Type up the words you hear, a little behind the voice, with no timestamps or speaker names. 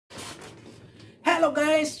Hello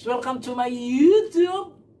guys! Welcome to my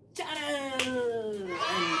YouTube channel!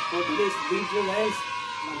 And for today's video guys,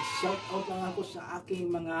 mag-shoutout lang ako sa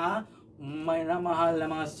aking mga minamahal na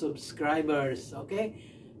mga subscribers. Okay?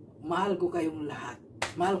 Mahal ko kayong lahat.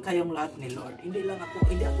 Mahal kayong lahat ni Lord. Hindi ako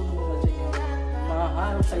namamahal sa inyo.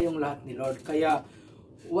 Mahal kayong lahat ni Lord. Kaya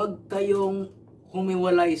huwag kayong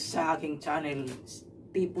humiwalay sa aking channel.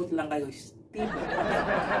 Tipot lang kayo. Tipot.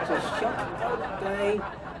 So shout out kay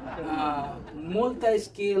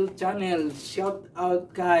Multi-Skill Channel, shout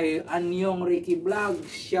out kay Anyong Ricky Vlog,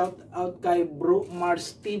 shout out kay Bro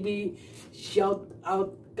Mars TV, shout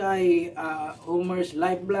out kay Homer's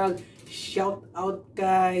Live Vlog, shout out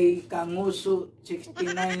kay Kanguso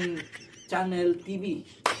 69 Channel TV,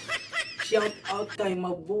 shout out kay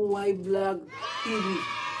Buhay Vlog TV,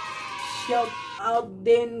 shout out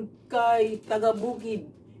din kay Taga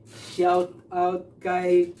Bukid, shout out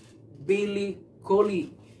kay Billy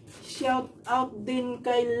Coley, shout out din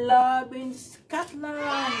kay Labin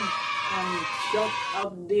Scotland, and shout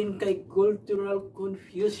out din kay Cultural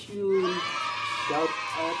Confusion, shout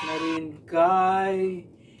out na rin kay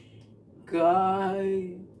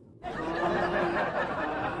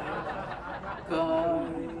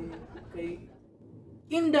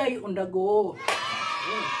Inday Undago.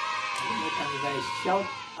 Guys, shout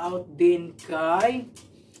out din kay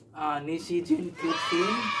Nisi Jen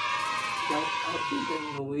Kitchen, shout out din kay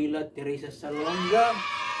Noela Teresa Salonga,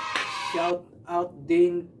 shout out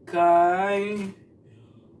din kay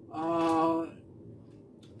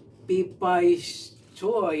Pipay's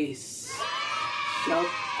Choice,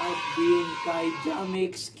 shout out din kay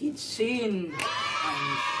Jamix Kitchen, and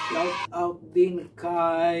shout out din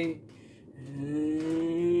kay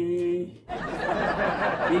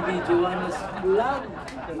Bibi Joanna's Vlog,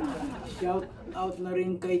 shout out na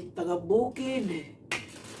rin kay Taga Bukid,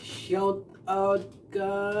 shout out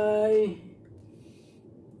kay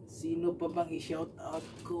sino pa bang i-shout out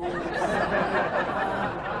ko?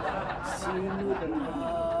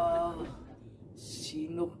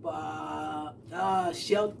 Sino pa?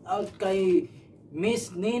 Shout out kay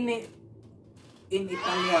Miss Nini in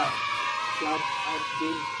Italia, shout out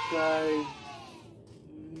din kay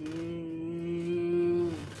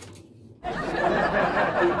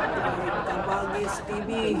Kabagis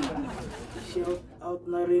TV, shout out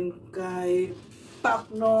na rin kay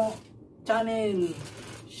Paano Channel,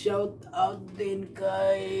 shout out din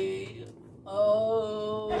kay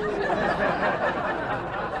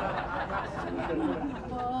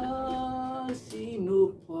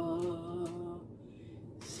sino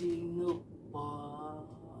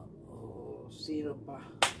pa.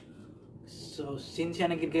 So sinsya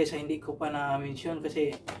na gid guys, hindi ko pa na-mention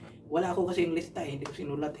kasi wala ako kasi yung lista hindi ko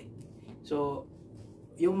sinulat So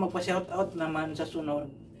yung magpa-shoutout naman sa sunod,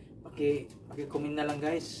 paki-comment na lang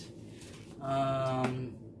guys.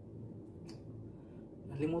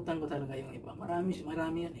 Nalimutan ko talaga yung iba. Marami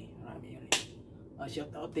yan eh.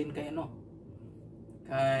 Shoutout din kay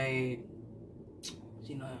kay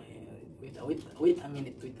sino, wait a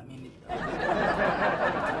minute.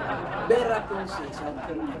 Vera Ponce, shoutout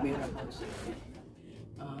kay Vera Ponce.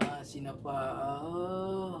 Sino pa?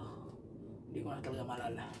 Hindi ko na talaga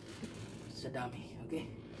malala. Sa dami, okay?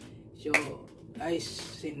 So, guys,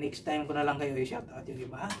 next time ko na lang kayo i-shoutout yung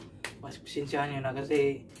iba. Mas pasensyahan nyo na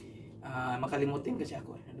kasi makalimutin kasi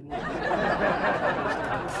ako.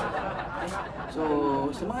 So,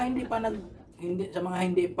 sa mga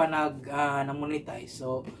hindi pa nag-monetize,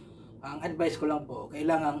 so ang advice ko lang po,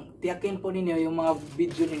 kailangan tiyakin po ninyo yung mga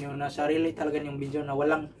video ninyo na sarili talaga yung video na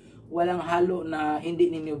walang halo na hindi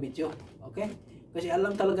ninyo video, okay? Kasi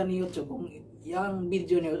alam talaga ni YouTube kung yung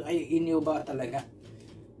video niyo ay inyo ba talaga.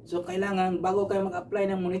 So kailangan bago kayo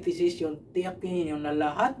mag-apply ng monetization, tiyakin niyo na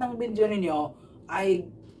lahat ng video niyo ay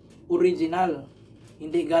original,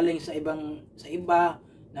 hindi galing sa iba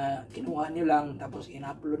na kinuha niyo lang tapos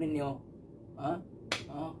in-upload niyo.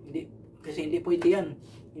 Hindi, kasi hindi pwede yan.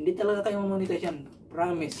 Hindi talaga kayo monetize yan,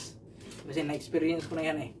 promise. Kasi na-experience ko na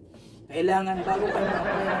yan eh. Kailangan bago kayo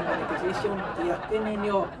mag-apply ng monetization, tiyakin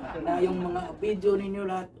ninyo na yung mga video ninyo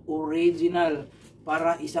lahat original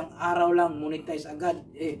para isang araw lang monetize agad.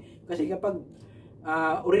 Kasi kapag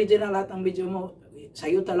original lahat ng video mo,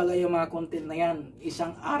 sa'yo talaga yung mga content na yan,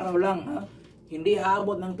 isang araw lang, hindi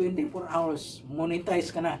aabot ng 24 hours,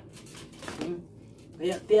 monetize ka na.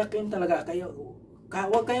 Kaya tiyakin talaga kayo,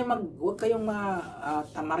 huwag kayong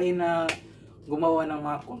tamarin na gumawa ng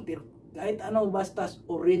mga content. Kahit ano, basta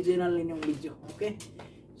original ninyong video. Okay?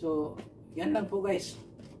 So, yan lang po guys.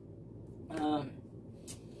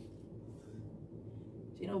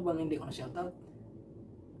 Sino bang hindi ko na shoutout?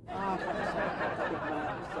 Sa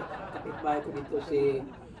kapitbahay ko dito si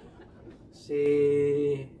Si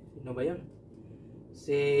ano ba 'yon?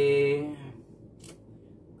 Si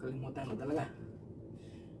kalimutan ko talaga.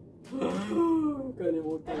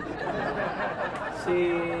 Kalimutan ko. Si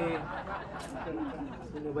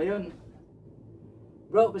sino ba 'yon?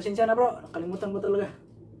 Bro, pasensya na bro. Nakalimutan ko talaga.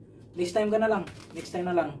 Next time ka na lang. Next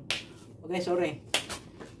time na lang. Okay, sorry.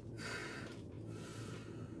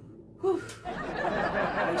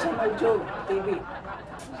 Ay, Sanodjo TV.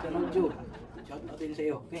 Sanodjo. Shout out din sa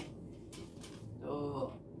iyo, okay? So,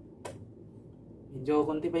 medyo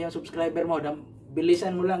konti pa yung subscriber mo.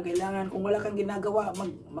 Bilisan mo lang. Kailangan, kung wala kang ginagawa,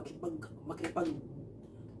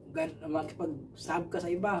 makipag-sub ka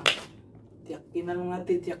sa iba.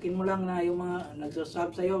 Tiyakin mo lang na yung mga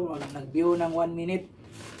nagsasub sa iyo, nag-view ng 1 minute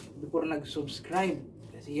before nag-subscribe.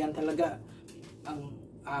 Kasi yan talaga ang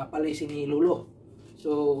policy ni Lolo.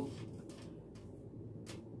 So,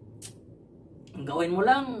 ang gawin mo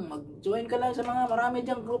lang, mag-join ka lang sa mga marami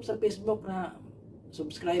diyang group sa Facebook na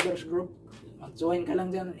subscribers group. Mag-join ka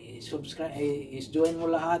lang dyan, is-join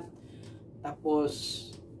mo lahat. Tapos,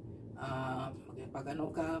 pag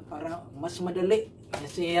ano ka, para mas madali.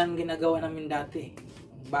 Kasi yan ginagawa namin dati.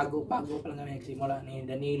 Bago pa lang kami nagsimula ni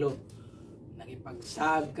Danilo.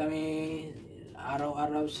 Nakipag-sub kami,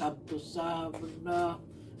 araw-araw sub to sub na.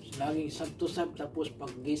 Laging sub to sub. Tapos pag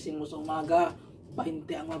gising mo sa umaga, 20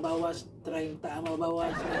 ang mabawas, 30 ang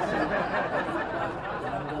mabawas. Kasi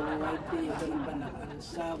tinanggal mo YT, yung iba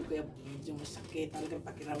nag-unsub. Kaya medyo masakit talaga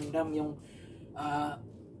pakiramdam yung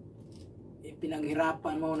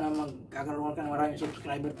pinaghirapan mo na magkakaroon ka ng maraming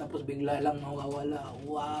subscriber tapos bigla lang mawawala.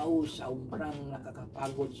 Wow, sobrang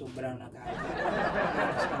nakakapagod, sobrang ano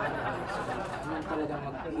talaga,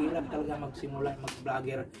 hirap talaga magsimula,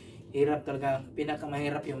 mag-vlogger. Hirap talaga,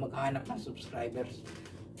 pinakamahirap yung maghanap ng subscribers.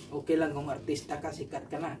 Okay lang kung artista ka, sikat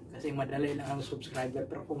ka na, kasi madali lang ang subscriber.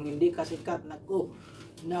 Pero kung hindi ka sikat, naku,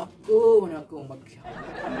 maghirap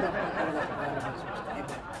talaga para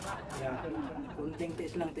mag-subscriber. Kaya, kunting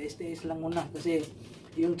tiis lang muna. Kasi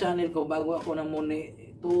yung channel ko, bago ako na muna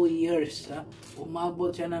 2 years, umabot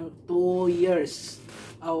siya ng 2 years.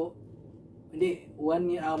 Hindi,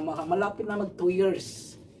 1 year, malapit na mag 2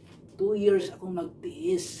 years. 2 years akong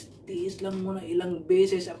nagtiis. Tiis lang muna, ilang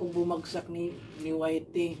beses ako bumagsak ni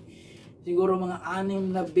YT. Siguro mga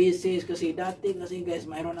 6 na beses kasi dati kasi guys,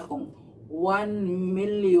 mayroon akong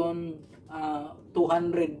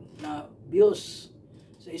 1,200,000 na views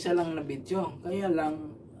sa isa lang na video. Kaya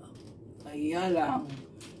lang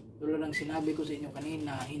tulad ng sinabi ko sa inyo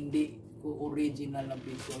kanina, hindi ko original na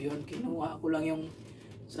video yon. Kinuha ko lang yung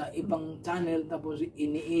sa ibang channel, tapos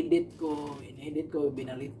ini-edit ko,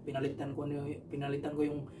 pinalitan ko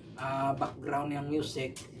yung background ng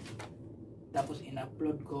music, tapos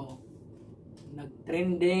in-upload ko,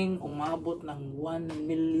 nag-trending, umabot ng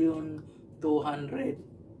 1,200,000.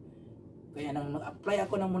 Kaya nang mag-apply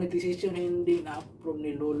ako ng monetization, hindi na-approve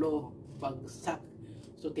ni Lolo, bagsak.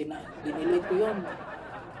 So dinilit ko yun,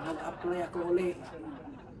 nag-apply ako ulit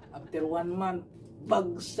after 1 month,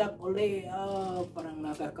 bagsak uli. Parang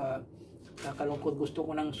nakakalungkot. Gusto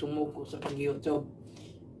ko nang sumuko sa pag-YouTube.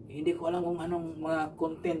 Hindi ko alam kung anong mga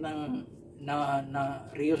content na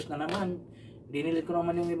reuse na naman. Dinilit ko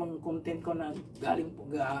naman yung ibang content ko na galing po,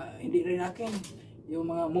 hindi rin akin. Yung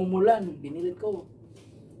mga mumulan, dinilit ko.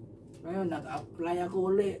 Ngayon, nag-apply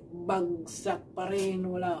ako uli, bagsak pa rin.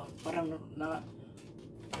 Wala, parang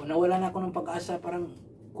nawala na ako ng pag-asa. Parang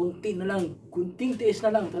kunting tiis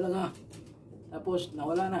na lang talaga. Tapos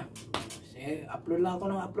nawala na. Kasi upload lang ako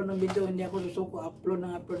ng video, hindi ako susuko upload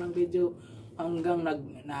ng video hanggang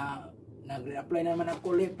nag-re-apply naman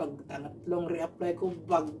ako ulit. Pag tatlong re-apply ko,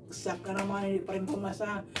 bagsak ka naman, hindi pa rin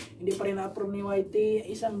pumasa, hindi pa rin na-approve ni YT.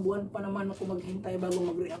 1 buwan pa naman ako maghintay bago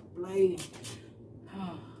mag-re-apply.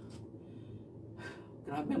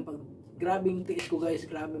 Grabing tiis ko guys,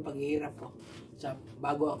 grabing paghihirap ko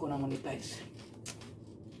bago ako na-monetize.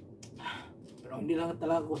 Pero hindi lang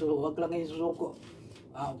talaga ko, huwag lang kayo susuko.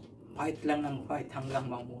 Fight lang ng fight hanggang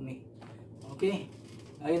mamuni. Okay?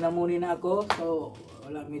 Ngayon namuni na ako, so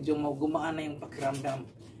wala, medyo gumaan na yung pakiramdam.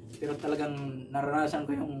 Pero talagang naranasan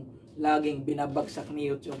ko yung laging binabagsak ni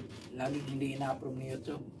YouTube. Laging hindi ina-approve ni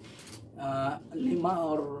YouTube. 5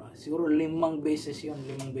 or siguro 5 beses yun,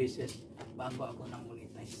 5 beses bago ako nang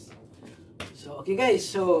monetize. So okay guys,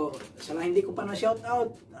 so sana hindi ko pa na shout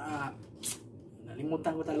out,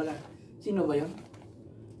 nalimutan ko talaga. Sino ba yun?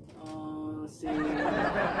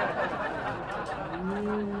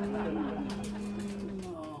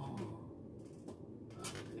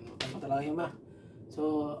 Kalimutan ko talaga yun ba?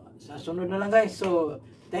 So, sa sunod na lang guys. So,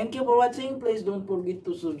 thank you for watching. Please don't forget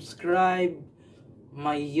to subscribe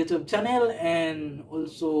my YouTube channel and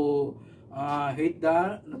also hit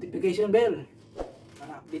the notification bell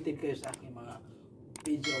para updated kayo sa aking mga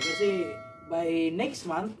video. Kasi by next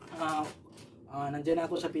month, nandyan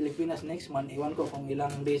ako sa Pilipinas next month. Iwan ko kung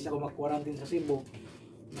ilang days ako mag-quarantine sa Cebu.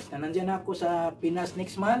 Basta nandyan ako sa Pinas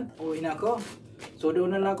next month, uwi na ako. So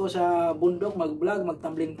doon na lang ako sa bundok mag-vlog,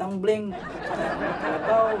 magtambling-tambling,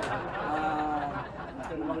 kalabaw,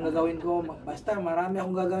 ano bang gagawin ko. Basta marami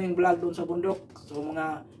akong gagawing vlog doon sa bundok. So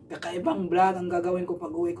mga kakaibang vlog ang gagawin ko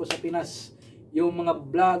pag uwi ko sa Pinas. Yung mga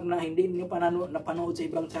vlog na hindi niyo pa napanood sa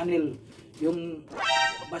ibang channel. Yung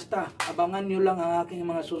basta abangan niyo lang ang aking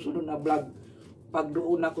mga susunod na vlog pag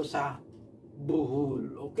doon ako sa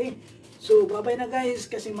Bohol. Okay? So bye-bye na guys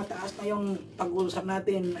kasi mataas na yung pag-uusap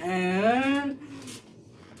natin and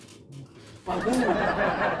pagod.